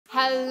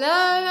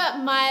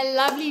Hello, my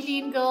lovely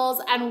lean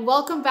girls, and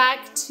welcome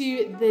back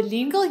to the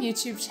Lean Girl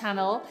YouTube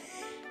channel.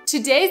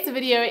 Today's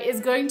video is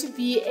going to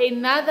be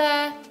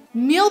another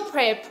meal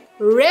prep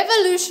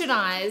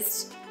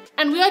revolutionized,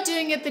 and we are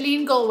doing it the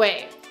Lean Girl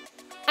way.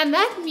 And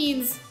that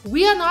means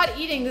we are not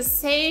eating the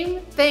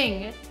same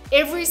thing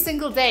every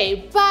single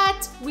day,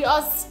 but we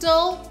are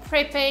still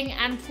prepping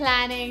and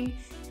planning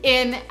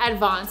in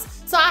advance.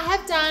 So I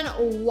have done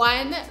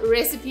one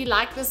recipe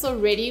like this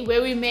already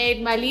where we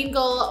made my Lean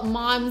Girl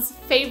mom's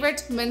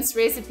favorite mince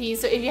recipe.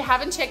 So if you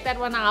haven't checked that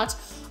one out,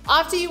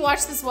 after you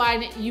watch this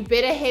one, you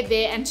better head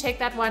there and check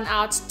that one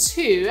out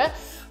too.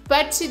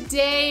 But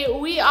today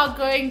we are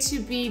going to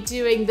be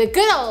doing the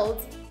good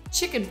old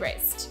chicken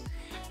breast,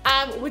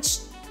 which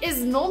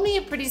is normally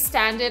a pretty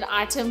standard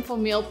item for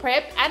meal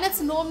prep, and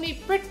it's normally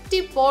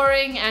pretty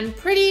boring and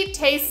pretty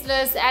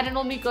tasteless, and it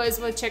normally goes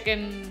with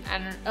chicken,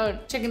 and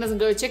chicken doesn't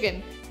go with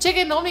chicken.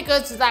 Chicken normally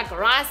goes with like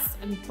rice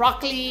and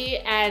broccoli,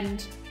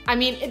 and I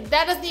mean,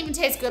 that doesn't even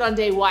taste good on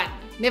day one.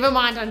 Never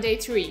mind on day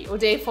 3 or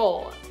day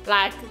 4.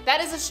 Like,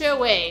 that is a sure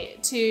way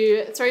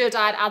to throw your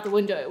diet out the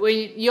window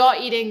when you're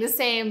eating the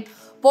same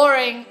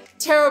boring,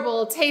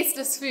 terrible,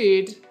 tasteless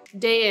food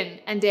day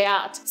in and day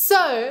out.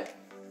 So,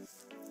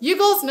 you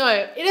girls know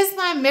it is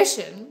my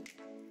mission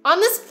on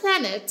this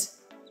planet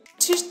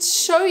to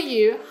show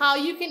you how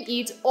you can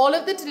eat all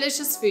of the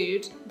delicious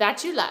food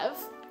that you love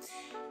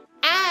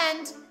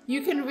and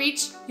you can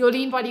reach your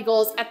lean body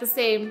goals at the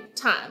same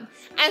time.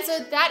 And so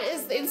that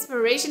is the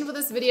inspiration for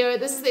this video.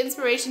 This is the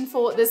inspiration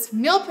for this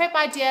meal prep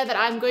idea that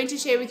I'm going to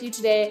share with you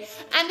today.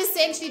 And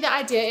essentially the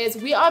idea is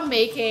we are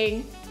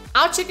making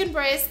our chicken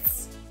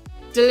breasts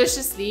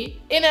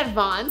deliciously in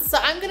advance. So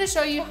I'm gonna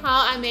show you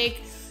how I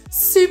make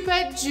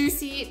super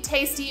juicy,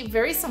 tasty,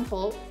 very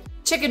simple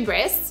chicken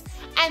breasts.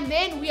 And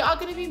then we are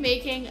gonna be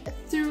making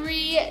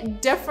 3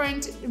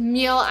 different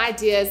meal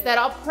ideas that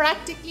are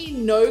practically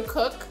no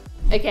cook.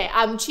 Okay,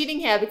 I'm cheating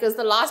here because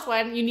the last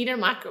one, you need a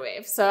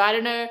microwave. So I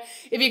don't know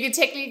if you could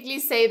technically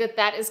say that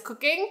that is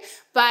cooking,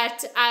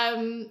 but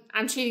I'm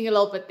cheating a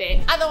little bit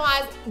there.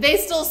 Otherwise, they're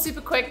still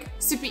super quick,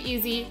 super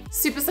easy,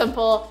 super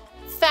simple,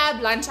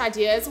 fab lunch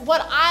ideas.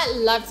 What I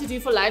love to do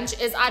for lunch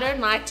is I don't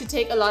like to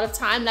take a lot of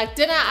time. Like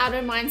dinner, I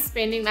don't mind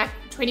spending like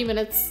 20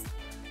 minutes,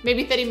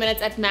 maybe 30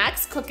 minutes at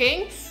max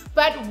cooking.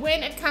 But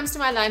when it comes to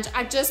my lunch,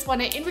 I just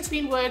want to, in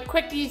between work,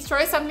 quickly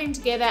throw something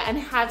together and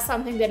have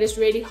something that is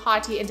really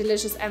hearty and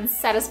delicious and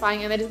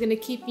satisfying, and that is going to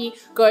keep me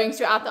going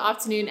throughout the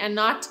afternoon and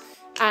not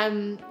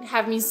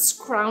have me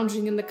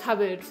scrounging in the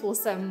cupboard for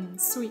some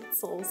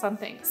sweets or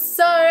something.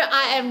 So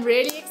I am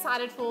really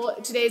excited for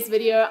today's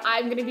video.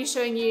 I'm going to be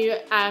showing you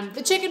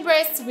the chicken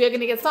breasts. We are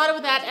going to get started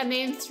with that, and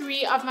then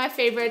 3 of my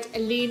favorite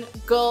Lean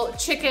Girl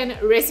chicken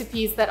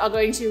recipes that are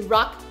going to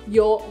rock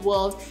your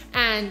world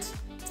and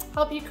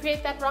help you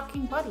create that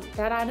rocking body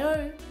that I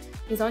know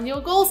is on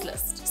your goals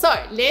list. So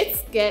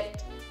let's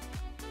get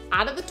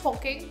out of the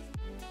talking,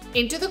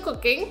 into the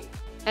cooking,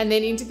 and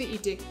then into the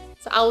eating.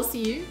 So I will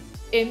see you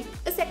in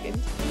a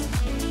second.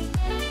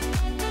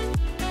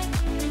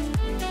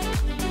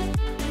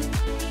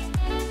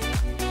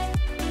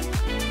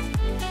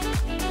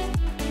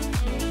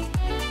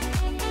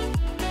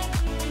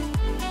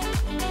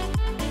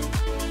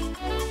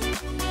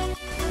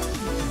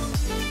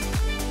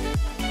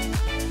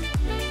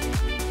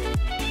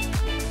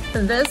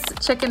 This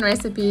chicken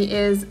recipe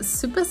is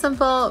super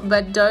simple,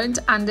 but don't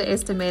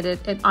underestimate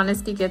it. It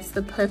honestly gets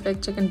the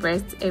perfect chicken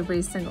breasts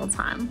every single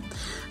time.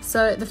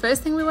 So the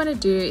first thing we want to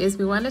do is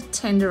we want to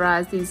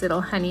tenderize these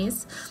little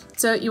honeys.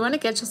 So you want to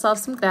get yourself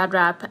some Glad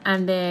wrap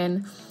and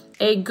then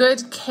a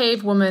good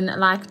cave woman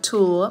like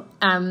tool.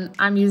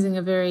 I'm using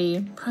a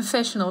very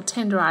professional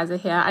tenderizer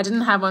here. I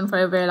didn't have one for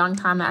a very long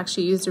time. I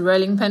actually used a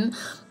rolling pin,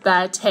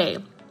 but hey,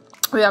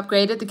 we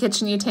upgraded the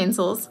kitchen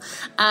utensils.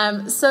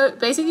 So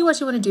basically what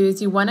you want to do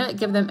is you want to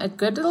give them a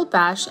good little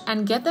bash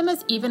and get them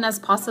as even as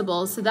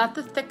possible so that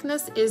the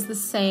thickness is the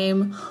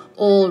same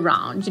all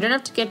round. You don't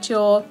have to get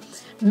your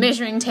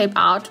measuring tape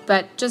out,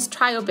 but just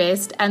try your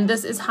best. And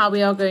this is how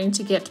we are going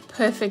to get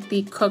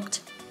perfectly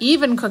cooked,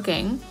 even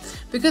cooking,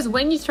 because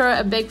when you throw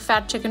a big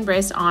fat chicken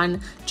breast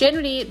on,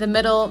 generally the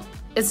middle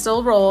is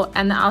still raw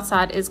and the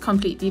outside is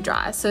completely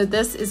dry. So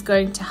this is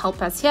going to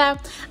help us here.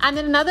 And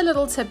then another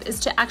little tip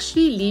is to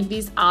actually leave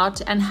these out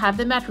and have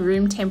them at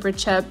room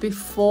temperature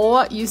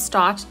before you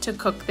start to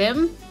cook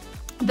them.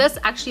 This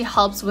actually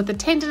helps with the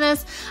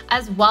tenderness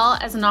as well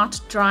as not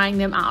drying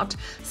them out.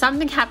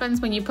 Something happens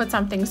when you put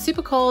something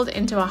super cold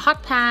into a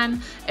hot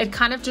pan, it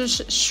kind of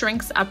just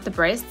shrinks up the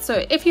breast.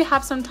 So if you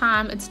have some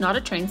time, it's not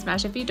a train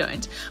smash if you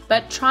don't,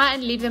 but try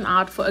and leave them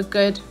out for a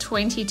good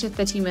 20 to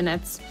 30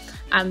 minutes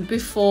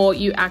before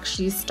you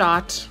actually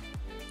start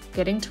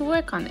getting to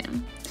work on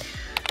them.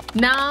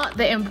 Now,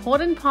 the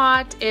important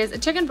part is a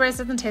chicken breast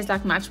doesn't taste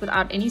like much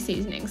without any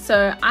seasoning.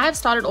 So I have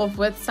started off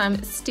with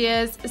some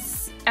Steers,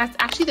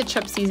 actually the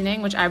chip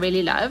seasoning, which I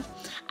really love,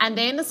 and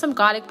then some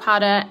garlic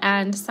powder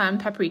and some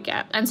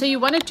paprika. And so you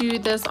want to do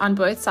this on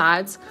both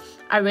sides.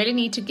 I really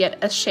need to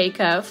get a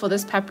shaker for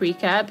this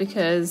paprika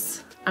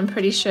because I'm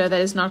pretty sure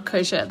that is not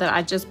kosher, that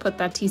I just put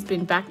that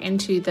teaspoon back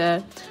into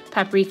the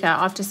paprika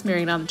after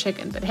smearing it on the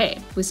chicken. But hey,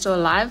 we're still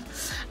alive.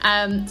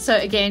 So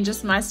again,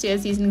 just my steer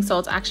seasoning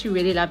salt. I actually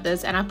really love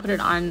this, and I put it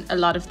on a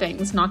lot of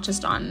things, not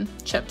just on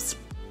chips.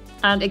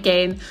 And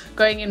again,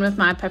 going in with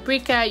my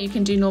paprika, you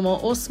can do normal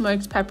or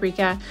smoked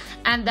paprika,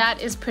 and that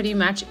is pretty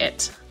much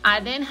it. I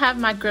then have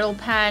my griddle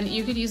pan.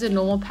 You could use a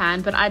normal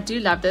pan, but I do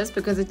love this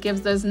because it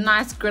gives those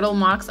nice griddle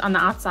marks on the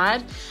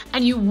outside.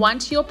 And you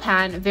want your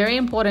pan, very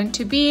important,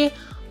 to be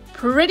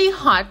pretty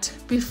hot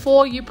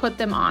before you put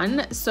them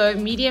on. So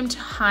medium to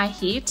high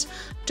heat.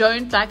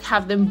 Don't like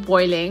have them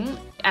boiling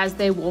as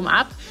they warm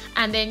up,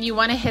 and then you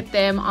want to hit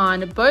them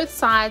on both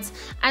sides.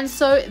 And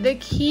so the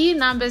key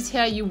numbers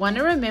here you want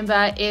to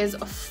remember is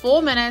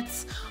 4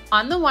 minutes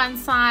on the one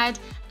side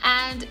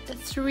and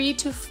 3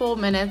 to 4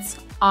 minutes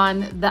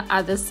on the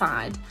other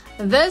side.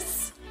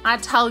 This, I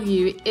tell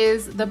you,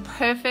 is the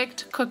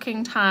perfect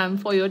cooking time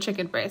for your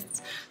chicken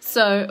breasts.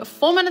 So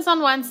 4 minutes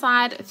on one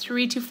side,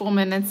 3 to 4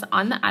 minutes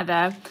on the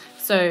other.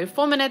 So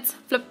 4 minutes,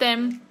 flip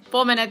them,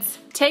 4 minutes,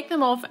 take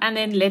them off, and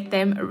then let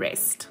them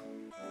rest.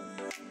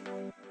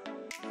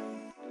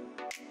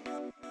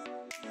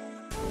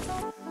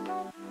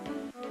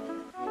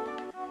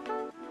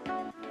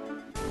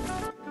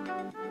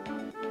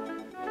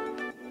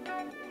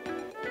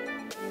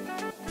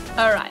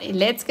 Alrighty,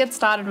 let's get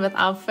started with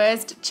our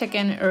first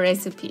chicken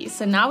recipe.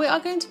 So now we are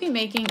going to be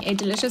making a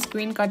delicious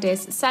green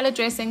goddess salad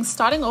dressing,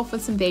 starting off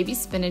with some baby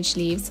spinach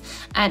leaves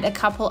and a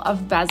couple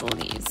of basil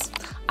leaves.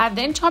 I've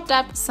then chopped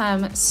up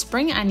some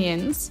spring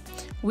onions.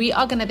 We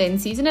are going to then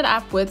season it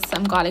up with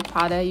some garlic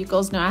powder. You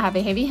girls know I have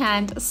a heavy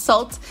hand,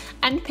 salt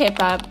and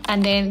pepper,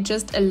 and then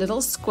just a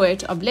little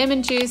squirt of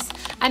lemon juice.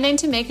 And then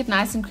to make it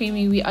nice and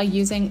creamy, we are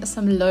using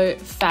some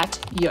low-fat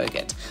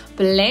yogurt.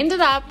 Blend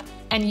it up,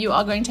 and you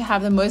are going to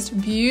have the most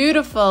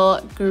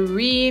beautiful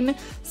green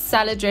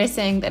salad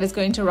dressing that is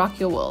going to rock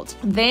your world.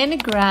 Then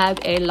grab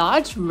a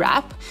large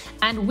wrap,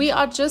 and we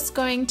are just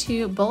going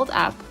to build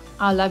up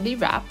our lovely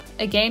wrap.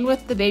 Again,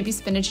 with the baby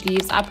spinach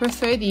leaves, I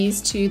prefer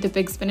these to the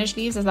big spinach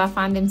leaves as I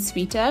find them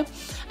sweeter.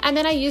 And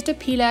then I used a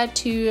peeler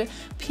to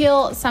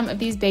peel some of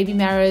these baby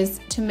marrows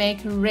to make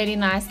really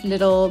nice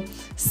little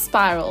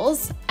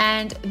spirals.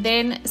 And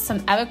then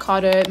some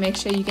avocado. Make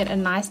sure you get a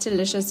nice,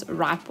 delicious,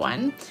 ripe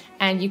one.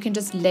 And you can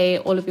just lay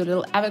all of your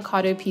little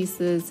avocado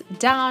pieces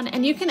down,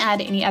 and you can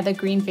add any other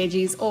green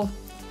veggies, or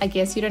I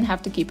guess you don't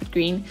have to keep it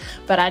green,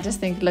 but I just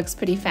think it looks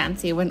pretty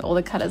fancy when all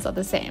the colors are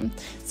the same.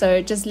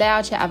 So just lay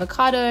out your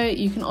avocado.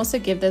 You can also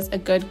give this a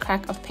good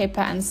crack of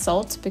pepper and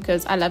salt,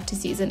 because I love to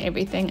season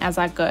everything as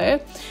I go.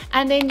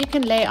 And then you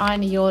can lay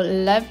on your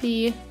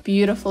lovely,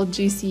 beautiful,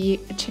 juicy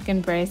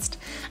chicken breast.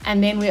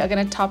 And then we are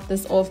going to top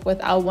this off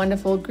with our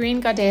wonderful green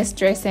goddess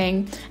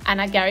dressing.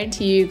 And I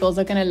guarantee you girls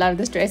are going to love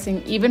this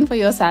dressing, even for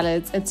your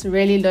salads. It's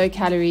really low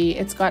calorie.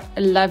 It's got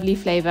a lovely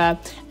flavor,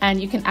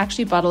 and you can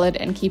actually bottle it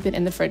and keep it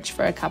in the fridge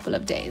for a couple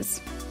of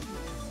days.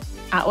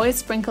 I always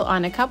sprinkle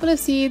on a couple of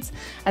seeds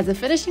as a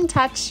finishing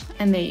touch,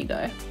 and there you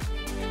go.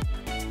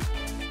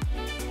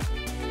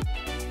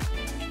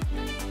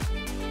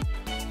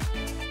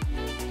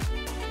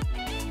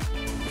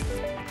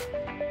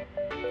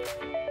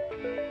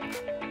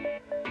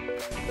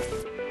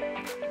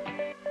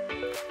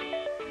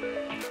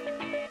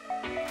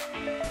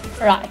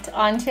 Right,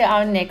 on to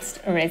our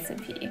next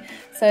recipe.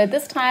 So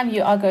this time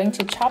you are going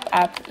to chop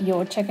up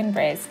your chicken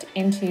breast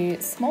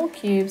into small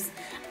cubes,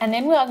 and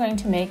then we are going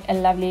to make a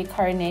lovely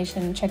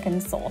coronation chicken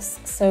sauce.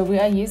 So we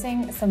are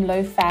using some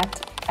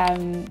low-fat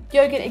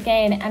yogurt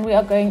again, and we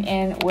are going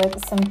in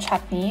with some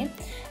chutney.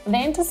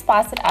 Then to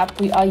spice it up,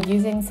 we are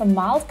using some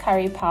mild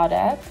curry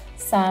powder,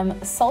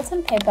 some salt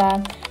and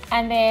pepper,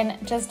 and then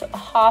just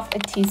half a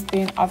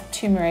teaspoon of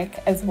turmeric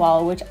as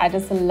well, which I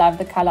just love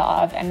the color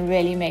of and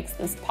really makes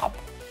this pop.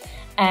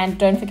 And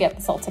don't forget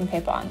the salt and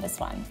pepper on this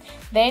one.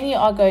 Then you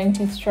are going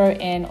to throw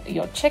in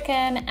your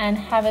chicken and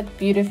have it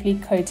beautifully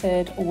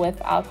coated with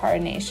our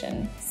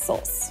coronation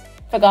sauce.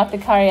 Forgot the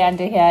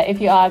coriander here.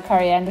 If you are a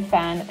coriander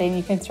fan, then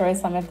you can throw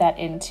some of that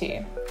in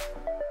too.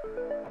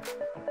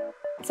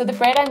 So the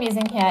bread I'm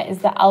using here is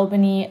the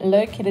Albany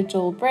low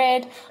kilojoule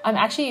bread. I'm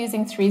actually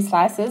using 3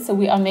 slices, so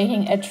we are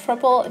making a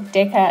triple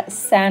decker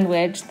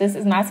sandwich. This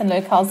is nice and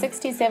low cal,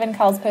 67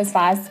 calories per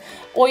slice,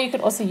 or you could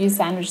also use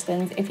sandwich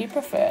thins if you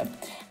prefer.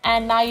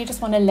 And now you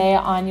just want to layer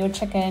on your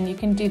chicken. You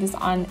can do this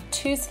on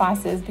 2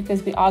 slices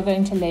because we are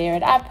going to layer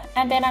it up.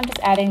 And then I'm just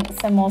adding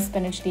some more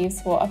spinach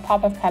leaves for a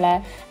pop of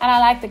color, and I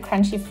like the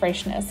crunchy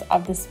freshness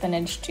of the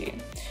spinach too.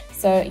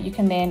 So you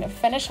can then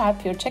finish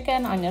up your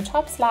chicken on your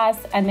top slice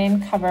and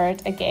then cover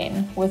it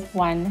again with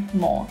 1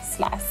 more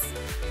slice.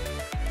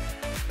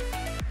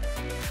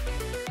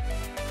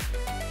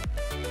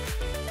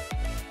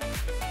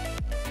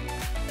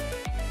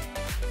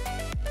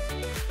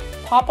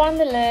 Pop on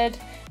the lid,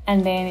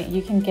 and then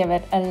you can give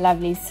it a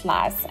lovely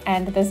slice.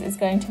 And this is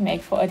going to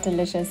make for a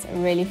delicious,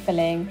 really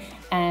filling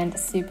and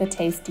super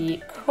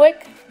tasty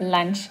quick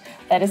lunch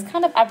that is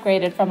kind of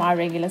upgraded from our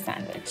regular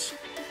sandwich.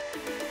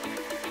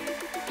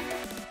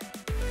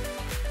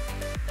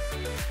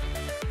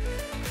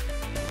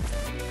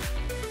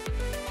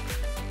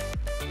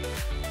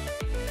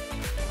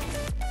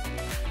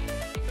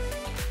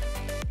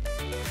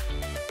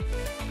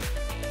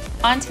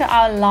 onto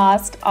our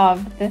last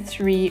of the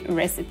 3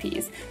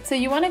 recipes. So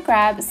you want to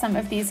grab some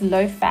of these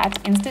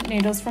low-fat instant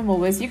noodles from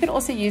Woolworths. You could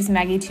also use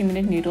Maggi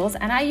 2-minute noodles,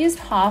 and I used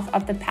half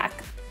of the pack.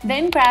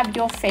 Then grab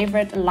your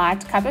favorite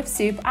light cup of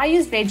soup. I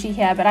used veggie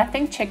here, but I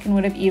think chicken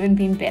would have even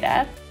been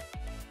better.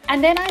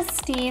 And then I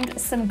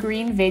steamed some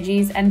green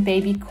veggies and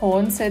baby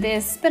corn. So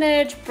there's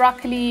spinach,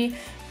 broccoli,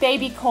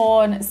 baby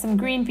corn, some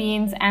green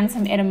beans, and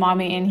some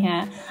edamame in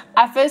here.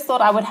 I first thought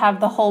I would have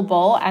the whole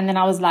bowl, and then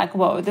I was like,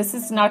 whoa, this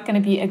is not going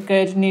to be a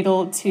good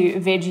noodle to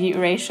veggie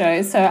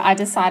ratio. So I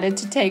decided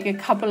to take a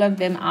couple of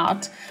them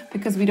out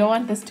because we don't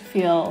want this to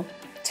feel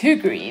too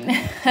green.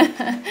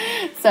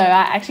 So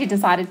I actually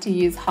decided to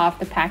use half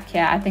the pack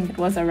here. I think it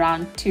was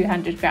around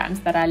 200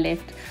 grams that I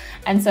left.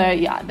 And so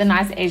yeah, the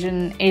nice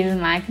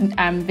Asian-like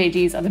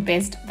veggies are the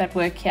best that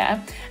work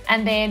here.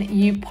 And then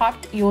you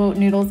popped your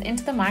noodles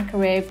into the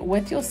microwave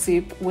with your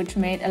soup, which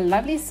made a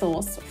lovely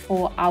sauce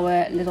for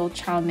our little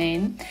chow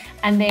mein.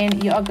 And then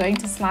you are going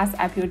to slice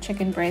up your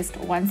chicken breast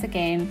once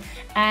again.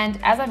 And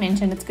as I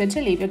mentioned, it's good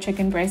to leave your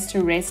chicken breast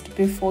to rest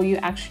before you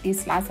actually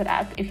slice it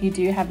up if you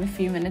do have a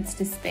few minutes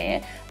to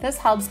spare. This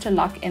helps to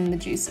lock in the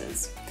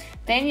juices.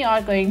 Then you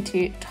are going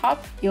to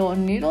top your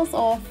noodles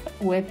off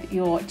with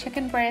your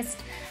chicken breast,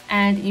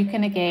 and you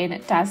can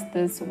again dust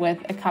this with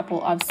a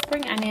couple of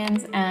spring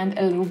onions and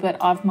a little bit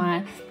of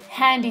my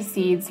handy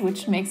seeds,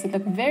 which makes it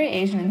look very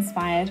Asian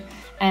inspired.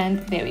 And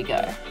there we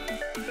go.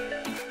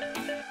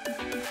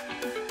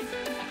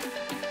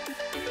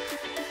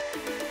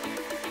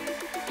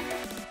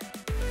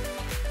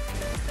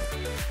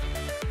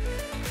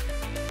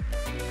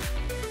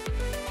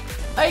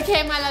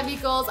 Okay, my lovely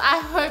girls, I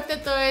hope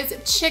that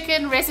those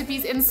chicken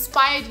recipes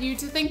inspired you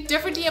to think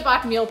differently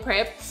about meal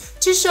prep,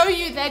 to show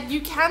you that you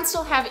can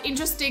still have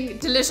interesting,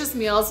 delicious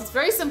meals with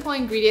very simple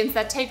ingredients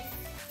that take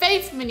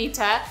 5 minutes.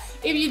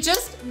 If you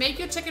just make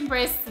your chicken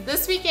breasts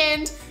this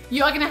weekend,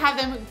 you are gonna have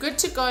them good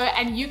to go,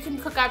 and you can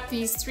cook up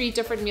these 3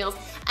 different meals.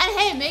 And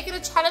hey, make it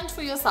a challenge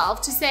for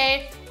yourself to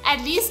say, at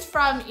least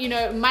from, you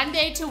know,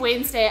 Monday to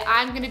Wednesday,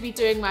 I'm gonna be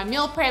doing my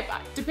meal prep,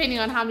 depending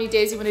on how many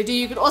days you wanna do.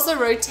 You could also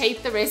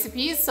rotate the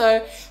recipes,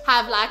 so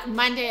have like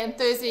Monday and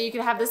Thursday, you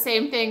could have the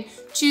same thing.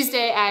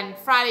 Tuesday and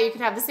Friday, you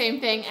could have the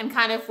same thing, and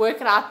kind of work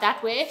it out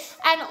that way.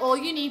 And all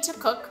you need to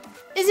cook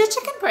is your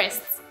chicken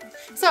breasts.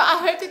 So I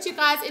hope that you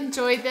guys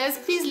enjoyed this.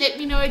 Please let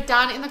me know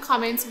down in the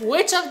comments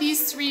which of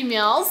these 3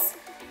 meals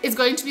is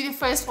going to be the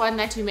first one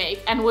that you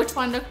make, and which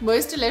one looked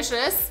most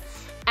delicious,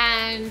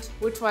 and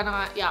which one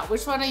are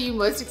you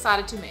most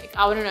excited to make.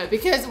 I want to know,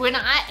 because when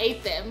I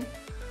ate them,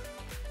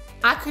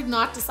 I could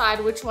not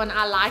decide which one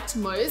I liked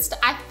most.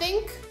 I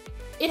think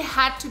it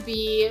had to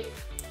be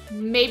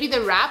maybe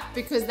the wrap,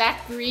 because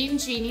that green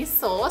genie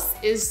sauce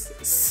is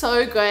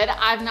so good.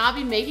 I've now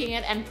been making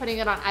it and putting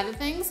it on other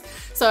things,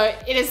 so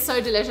it is so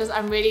delicious.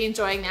 I'm really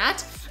enjoying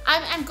that.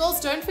 And girls,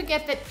 don't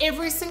forget that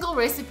every single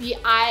recipe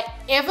I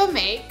ever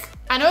make,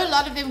 I know a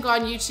lot of them go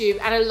on YouTube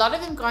and a lot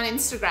of them go on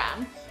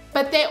Instagram,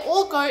 but they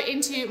all go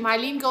into my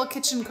Lean Girl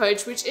Kitchen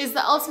Coach, which is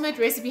the ultimate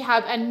recipe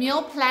hub and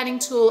meal planning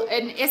tool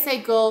an SA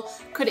girl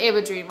could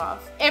ever dream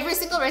of. Every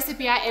single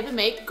recipe I ever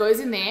make goes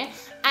in there,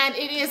 and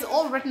it is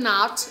all written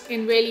out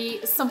in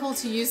really simple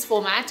to use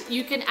format.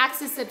 You can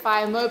access it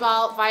via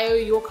mobile, via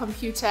your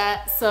computer,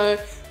 so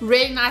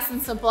really nice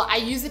and simple. I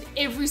use it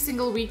every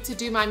single week to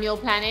do my meal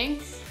planning.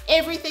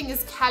 Everything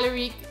is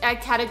calorie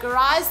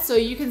categorized, so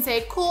you can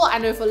say, cool, I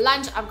know for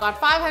lunch I've got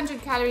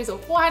 500 calories or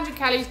 400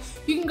 calories.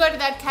 You can go to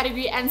that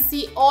category and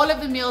see all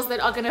of the meals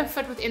that are gonna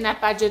fit within that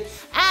budget.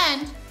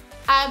 And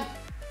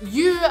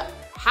you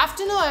have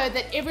to know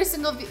that every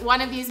single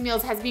one of these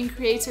meals has been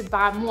created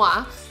by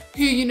moi,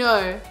 who, you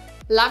know,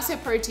 loves her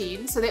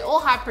protein, so they're all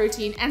high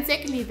protein, and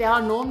secondly, they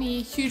are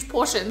normally huge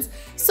portions.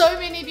 So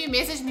many of you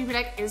message me, be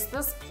like, is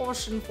this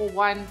portion for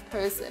one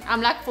person?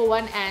 I'm like, for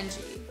one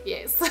Angie,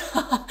 yes.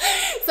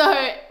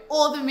 So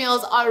all the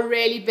meals are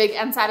really big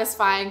and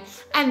satisfying,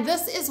 and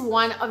this is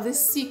one of the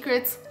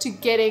secrets to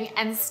getting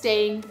and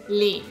staying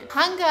lean.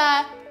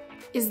 Hunger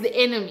is the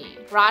enemy,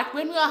 right?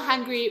 When we are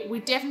hungry, we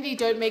definitely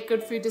don't make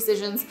good food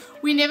decisions.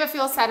 We never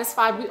feel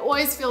satisfied. We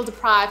always feel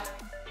deprived.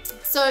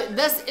 So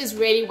this is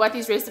really what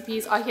these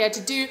recipes are here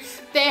to do.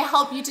 They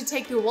help you to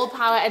take the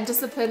willpower and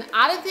discipline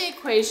out of the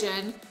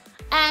equation,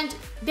 and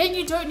then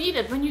you don't need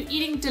it when you're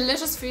eating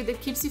delicious food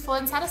that keeps you full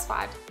and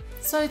satisfied.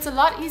 So it's a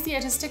lot easier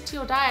to stick to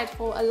your diet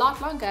for a lot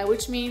longer,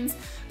 which means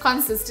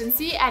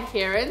consistency,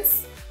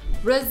 adherence,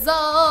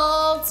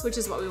 results, which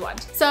is what we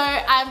want. So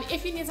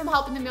if you need some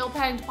help in the meal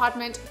planning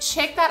department,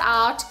 check that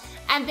out.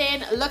 And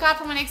then look out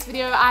for my next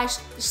video. I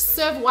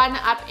serve one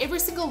up every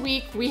single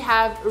week. We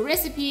have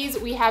recipes,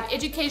 we have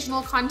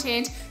educational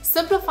content,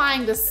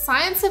 simplifying the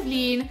science of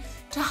lean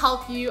to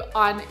help you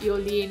on your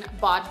lean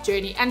bod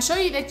journey and show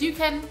you that you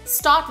can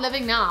start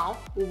living now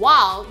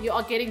while you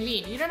are getting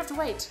lean. You don't have to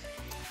wait.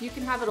 You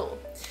can have it all.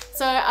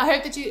 So I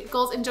hope that you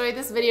girls enjoyed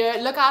this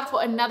video. Look out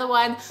for another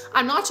one.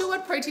 I'm not sure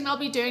what protein I'll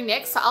be doing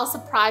next, so I'll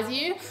surprise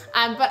you.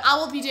 But I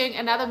will be doing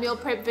another meal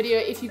prep video.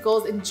 If you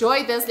girls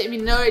enjoyed this, let me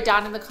know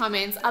down in the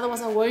comments.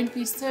 Otherwise, I won't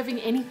be serving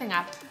anything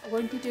up. I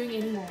won't be doing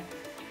any more.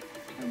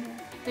 No more.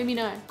 Let me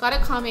know.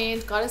 Gotta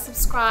comment, gotta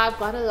subscribe,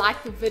 gotta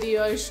like the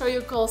video, show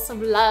your girls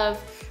some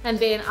love, and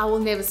then I will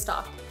never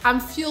stop. I'm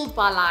fueled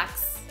by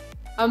likes.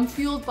 I'm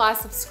fueled by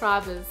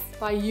subscribers,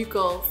 by you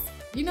girls.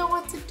 You know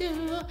what to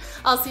do.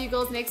 I'll see you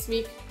girls next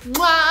week.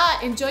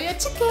 Mwah! Enjoy your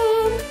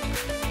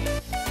chicken.